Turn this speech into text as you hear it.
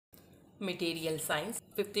Material science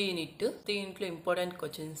 5th unit దీంట్లో important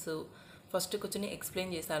questions. First question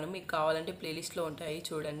explain చేశాను, మీకు కావాలంటే ప్లేలిస్ట్లో ఉంటాయి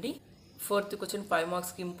చూడండి. 4th క్వశ్చన్ 5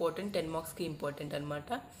 మార్క్స్కి ఇంపార్టెంట్, 10 మార్క్స్కి ఇంపార్టెంట్ అనమాట.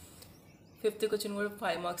 5th క్వశ్చన్ కూడా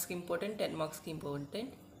 5 మార్క్స్కి ఇంపార్టెంట్, 10 మార్క్స్కి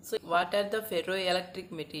important. So what are the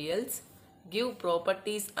ఫెర్రోఎలక్ట్రిక్ materials? Give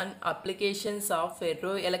properties and applications of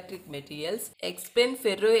ఫెర్రోఎలక్ట్రిక్ materials. Explain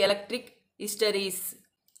ఫెర్రోఎలక్ట్రిక్ histories.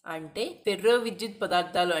 అంటే ఫెర్రో విద్యుత్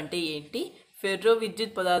పదార్థాలు అంటే ఏంటి, ఫెర్రో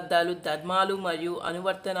విద్యుత్ పదార్థాలు ధర్మాలు మరియు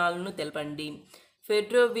అనువర్తనాలను తెలపండి.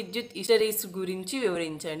 ఫెర్రో విద్యుత్ హిస్టరీస్ గురించి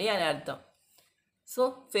వివరించండి అని అర్థం. So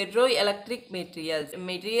ferroelectric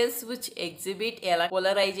materials which exhibit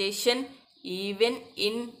polarization even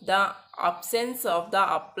in the absence of the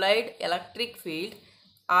applied electric field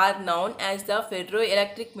are known as the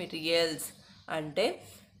ferroelectric materials. అంటే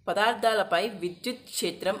పదార్థాలపై విద్యుత్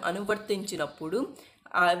క్షేత్రం అనువర్తించినప్పుడు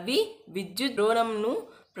అవి విద్యుత్ ద్రోణంను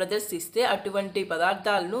ప్రదర్శిస్తే అటువంటి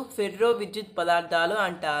పదార్థాలను ఫెర్రో విద్యుత్ పదార్థాలు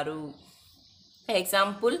అంటారు.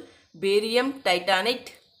 Example barium టైటానైట్,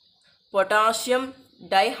 potassium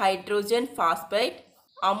dihydrogen phosphate,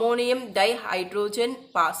 ammonium dihydrogen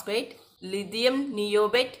phosphate, lithium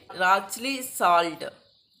నియోబేట్, రాచ్లీ salt.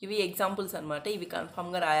 ఇవి ఎగ్జాంపుల్స్ అనమాట. ఇవి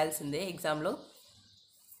కన్ఫామ్గా రాయాల్సిందే ఎగ్జామ్లో.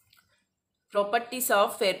 Properties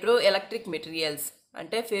of ferro electric materials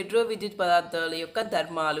అంటే ఫెర్రో విద్యుత్ పదార్థాల యొక్క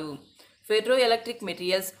ధర్మాలు. Ferro electric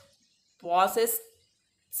materials process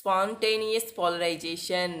spontaneous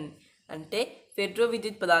polarisation. అంటే ఫెర్రో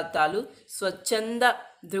విద్యుత్ పదార్థాలు స్వచ్ఛంద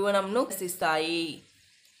ధ్రువణంను సృష్టిస్తాయి.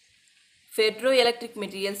 Ferro electric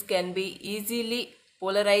materials can be easily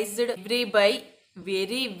polarised by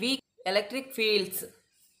very weak electric fields.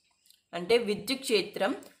 అంటే విద్యుత్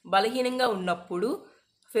క్షేత్రం బలహీనంగా ఉన్నప్పుడు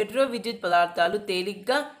ఫెర్రో విద్యుత్ పదార్థాలు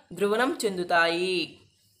తేలిగ్గా ధ్రువణం చెందుతాయి.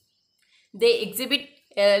 They exhibit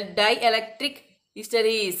dielectric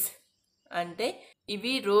histories. అంటే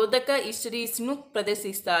ఇవి రోధక హిస్టరీస్ను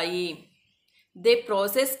ప్రదర్శిస్తాయి. They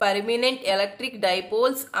process permanent electric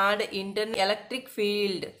dipoles and internal electric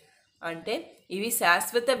field. అంటే ఇవి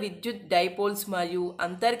శాశ్వత విద్యుత్ డైపోల్స్ మరియు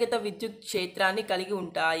అంతర్గత విద్యుత్ క్షేత్రాన్ని కలిగి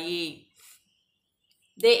ఉంటాయి.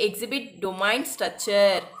 They exhibit domain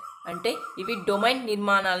structure. అంటే ఇవి డొమైన్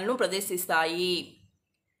నిర్మాణాలను ప్రదర్శిస్తాయి.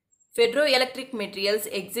 Ferro electric materials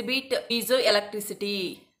exhibit piezo electricity.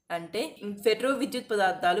 అంటే ఫెర్రో విద్యుత్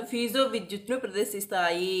పదార్థాలు పీజో విద్యుత్ను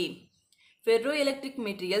ప్రదర్శిస్తాయి. Ferro electric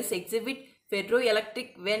materials exhibit ferro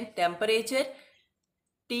electric when temperature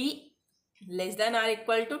T <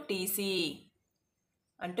 Tc.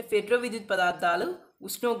 అంటే ఫెర్రో విద్యుత్ పదార్థాలు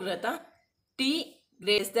ఉష్ణోగ్రత T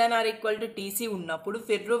 < Tc ఉన్నప్పుడు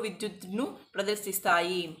ఫెర్రో విద్యుత్ను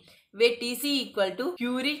ప్రదర్శిస్తాయి. వే Tc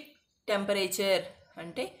క్యూరీ టెంపరేచర్.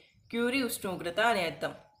 అంటే క్యూరీ ఉష్ణోగ్రత అని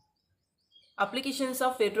అర్థం. అప్లికేషన్స్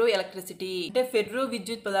ఆఫ్ ఫెర్రో ఎలక్ట్రిసిటీ అంటే ఫెర్రో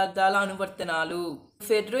విద్యుత్ పదార్థాల అనువర్తనాలు.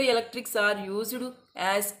 Ferro electrics are used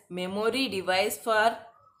as memory device for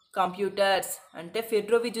computers. అంటే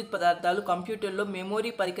ఫెర్రో విద్యుత్ పదార్థాలు కంప్యూటర్లో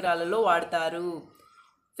మెమొరీ పరికరాలలో వాడతారు.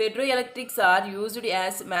 Ferro electrics are used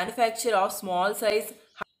as manufacture of small size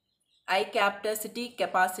high capacity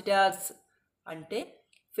capacitors. అంటే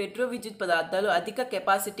ఫెర్రో విద్యుత్ పదార్థాలు అధిక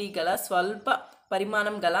కెపాసిటీ గల స్వల్ప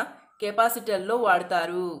పరిమాణం గల కెపాసిటర్లో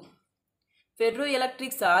వాడతారు. Ferro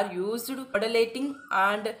electrics are used మోడలేటింగ్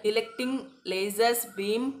and డిలెక్టింగ్ lasers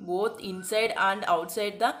beam both inside and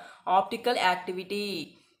outside the optical activity.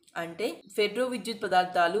 అంటే ఫెర్రో విద్యుత్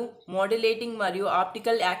పదార్థాలు మోడలేటింగ్ మరియు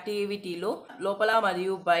ఆప్టికల్ యాక్టివిటీలో లోపల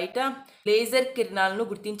మరియు బయట లేజర్ కిరణాలను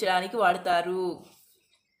గుర్తించడానికి వాడతారు.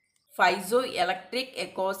 పైజో ఎలక్ట్రిక్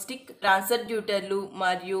ఎకోస్టిక్ ట్రాన్స్డ్యూటర్లు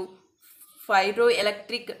మరియు ఫైరో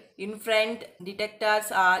electric infrared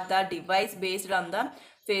detectors are the device based on the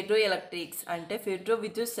ferro electrics. అంటే ఫెర్రో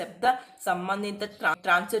విద్యుత్ శబ్ద సంబంధిత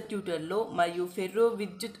ట్రాన్స్డ్యూటర్లో మరియు ఫెర్రో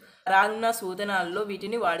విద్యుత్ పరాన్న శోధనాల్లో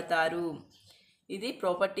వీటిని వాడతారు. ఇది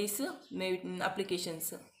properties,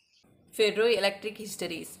 applications. Ferro electric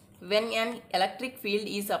histories. When an electric field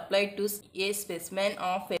is applied to a specimen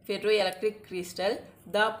of ferroelectric crystal,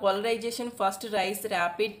 the polarization first rises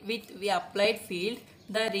rapid with the applied field.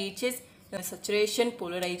 The reaches saturation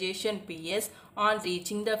polarization PS. On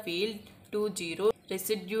reaching the field to 0,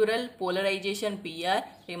 residual polarization PR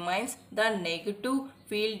remains. The negative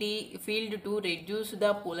field to reduce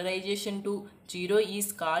the polarization to 0 is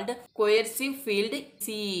called coercive field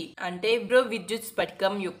C. అంటే ferro విద్యుత్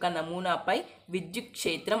స్ఫటికం యొక్క నమూనాపై విద్యుత్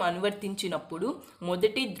క్షేత్రం అనువర్తించినప్పుడు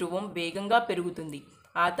మొదటి ధ్రువం వేగంగా పెరుగుతుంది.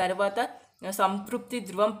 ఆ తర్వాత సంతృప్తి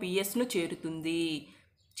ధ్రువం పిఎస్ను చేరుతుంది.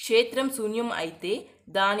 క్షేత్రం శూన్యం అయితే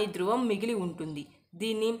దాని ధ్రువం మిగిలి ఉంటుంది.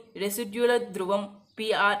 దీన్ని రెసిడ్యువల్ ధ్రువం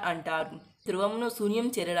PR అంటారు. ధ్రువంను శూన్యం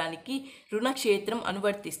చేరడానికి రుణ క్షేత్రం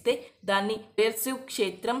అనువర్తిస్తే దాన్ని కోయర్సివ్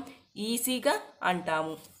క్షేత్రం ఈసీగా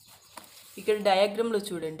అంటాము. ఇక్కడ డయాగ్రామ్లో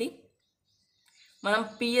చూడండి, మనం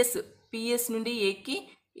పిఎస్ నుండి ఏకి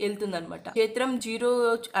వెళ్తుందనమాట. క్షేత్రం 0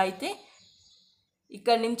 అయితే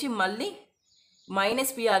ఇక్కడ నుంచి మళ్ళీ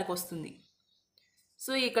 -PRకి వస్తుంది.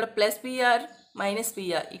 సో ఇక్కడ +PR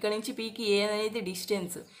 -PR, ఇక్కడ నుంచి పీకి ఏ అనేది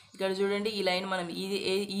డిస్టెన్స్. ఇక్కడ చూడండి, ఈ లైన్ మనం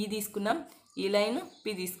ఈ తీసుకున్నాం, ఈ లైన్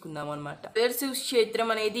పి తీసుకున్నాం అనమాట. రివర్సివ్ క్షేత్రం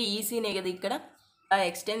అనేది ఈసీనే కదా. ఇక్కడ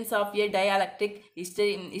extents of a dielectric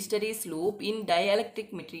hysteresis loop in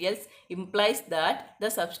dielectric materials implies that the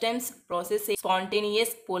substance processes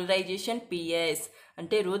spontaneous polarization PS.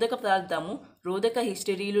 అంటే రోధక పదార్థము రోధక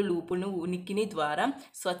హిస్టరీలు లూపును ఉనికిని ద్వారా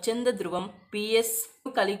స్వచ్ఛంద ధ్రువం PS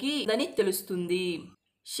కలిగి ఉందని తెలుస్తుంది.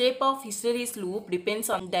 Shape of hysteresis loop depends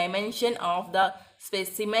on dimension of the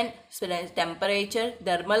specimen, temperature,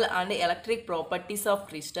 thermal and electric properties of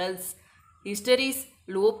crystals. Hysteresis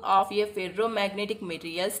loop of a ferromagnetic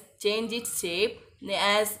materials change its shape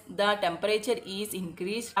as the temperature is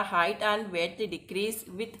increased, the height and width decrease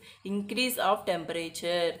with increase of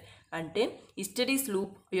temperature. అంటే hysteresis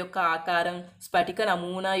loop యొక్క ఆకారం స్ఫటిక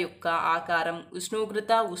నమూనా యొక్క ఆకారం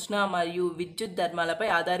ఉష్ణోగ్రత, ఉష్ణ మరియు విద్యుత్ ధర్మాలపై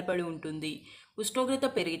ఆధారపడి ఉంటుంది. ఉష్ణోగ్రత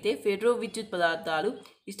పెరిగితే ఫెర్రో విద్యుత్ పదార్థాలు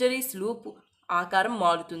హిస్టెరిసిస్ లూప్ ఆకారం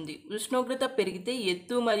మారుతుంది. ఉష్ణోగ్రత పెరిగితే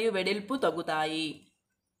ఎత్తు మరియు వెడల్పు తగ్గుతాయి.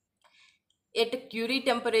 At Curie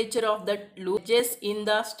temperature of the loop just in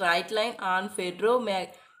the straight line on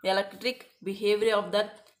ferroelectric behavior of the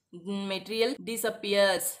material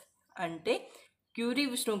disappears. అంటే క్యూరీ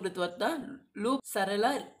ఉష్ణోగ్రత వద్ద లూప్ సరళ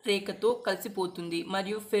రేఖతో కలిసిపోతుంది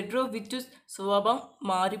మరియు ఫెర్రో విద్యుత్ స్వభావం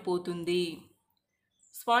మారిపోతుంది.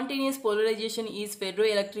 Spontaneous polarization is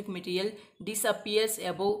ferroelectric material disappears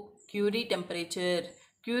above Curie temperature.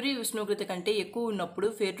 Curie ఉష్ణోగ్రత కంటే ఎక్కువ ఉన్నప్పుడు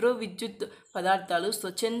ఫెర్రో విద్యుత్ పదార్థాలు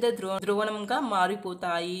స్వచ్ఛంద ధ్రువణంగా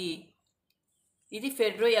మారిపోతాయి. ఇది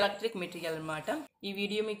ఫెర్రో ఎలక్ట్రిక్ మెటీరియల్ అన్నమాట. ఈ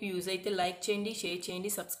వీడియో మీకు యూజ్ అయితే లైక్ చేయండి, షేర్ చేయండి,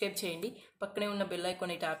 సబ్స్క్రైబ్ చేయండి, పక్కనే ఉన్న బెల్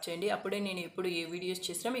ఐకాన్ని ట్యాప్ చేయండి. అప్పుడే నేను ఎప్పుడు ఏ వీడియోస్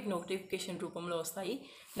చేసినా మీకు నోటిఫికేషన్ రూపంలో వస్తాయి.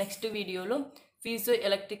 నెక్స్ట్ వీడియోలో పీజో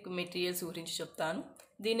ఎలక్ట్రిక్ మెటీరియల్స్ గురించి చెప్తాను.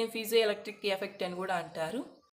 దీన్ని పీజో ఎలక్ట్రిక్ ఎఫెక్ట్ అని కూడా అంటారు.